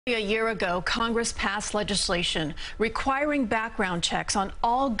A year ago, Congress passed legislation requiring background checks on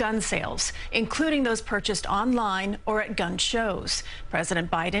all gun sales, including those purchased online or at gun shows. President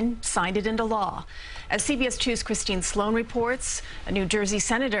Biden signed it into law. As CBS 2's Christine Sloan reports, a New Jersey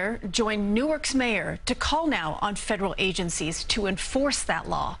senator joined Newark's mayor to call now on federal agencies to enforce that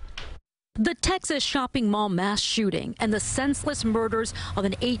law. The Texas shopping mall mass shooting and the senseless murders of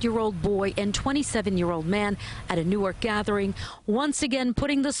an 8-year-old boy and 27-year-old man at a Newark gathering once again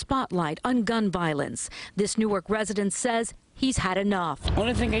putting the spotlight on gun violence. This Newark resident says he's had enough.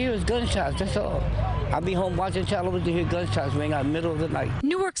 Only thing I hear is gunshots, that's all. I'll be home watching television to hear gunshots ring out in the middle of the night.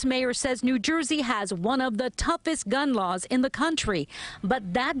 Newark's mayor says New Jersey has one of the toughest gun laws in the country,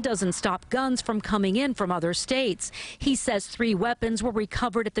 but that doesn't stop guns from coming in from other states. He says 3 weapons were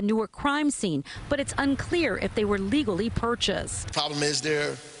recovered at the Newark crime scene, but it's unclear if they were legally purchased. The problem is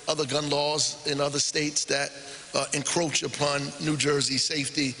there are other gun laws in other states that encroach upon New Jersey's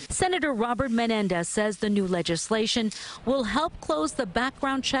safety. Senator Robert Menendez says the new legislation will help close the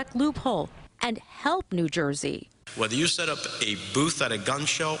background check loophole and help New Jersey. Whether you set up a booth at a gun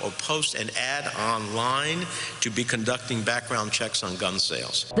show or post an ad online to be conducting background checks on gun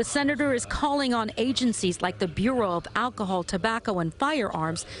sales. The senator is calling on agencies like the Bureau of Alcohol, Tobacco and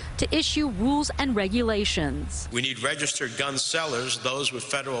Firearms to issue rules and regulations. We need registered gun sellers, those with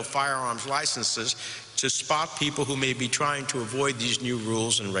federal firearms licenses, to spot people who may be trying to avoid these new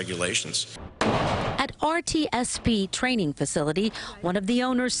rules and regulations. At RTSP training facility, one of the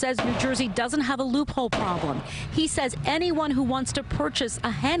owners says New Jersey doesn't have a loophole problem. He says anyone who wants to purchase a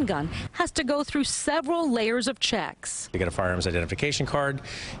handgun has to go through several layers of checks. You get a firearms identification card,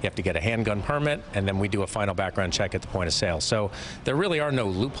 you have to get a handgun permit, and then we do a final background check at the point of sale. So there really are no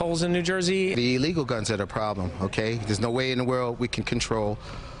loopholes in New Jersey. The illegal guns are the problem, okay? There's no way in the world we can control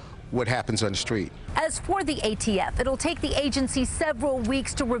what happens on the street. As for the ATF, it'll take the agency several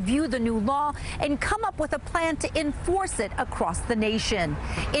weeks to review the new law and come up with a plan to enforce it across the nation.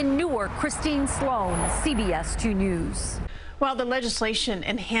 In Newark, Christine Sloan, CBS 2 News. While the legislation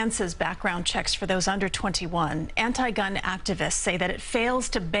enhances background checks for those under 21, anti-gun activists say that it fails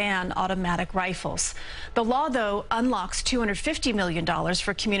to ban automatic rifles. The law, though, unlocks $250 million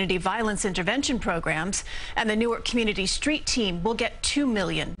for community violence intervention programs, and the Newark Community Street Team will get $2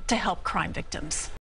 million to help crime victims.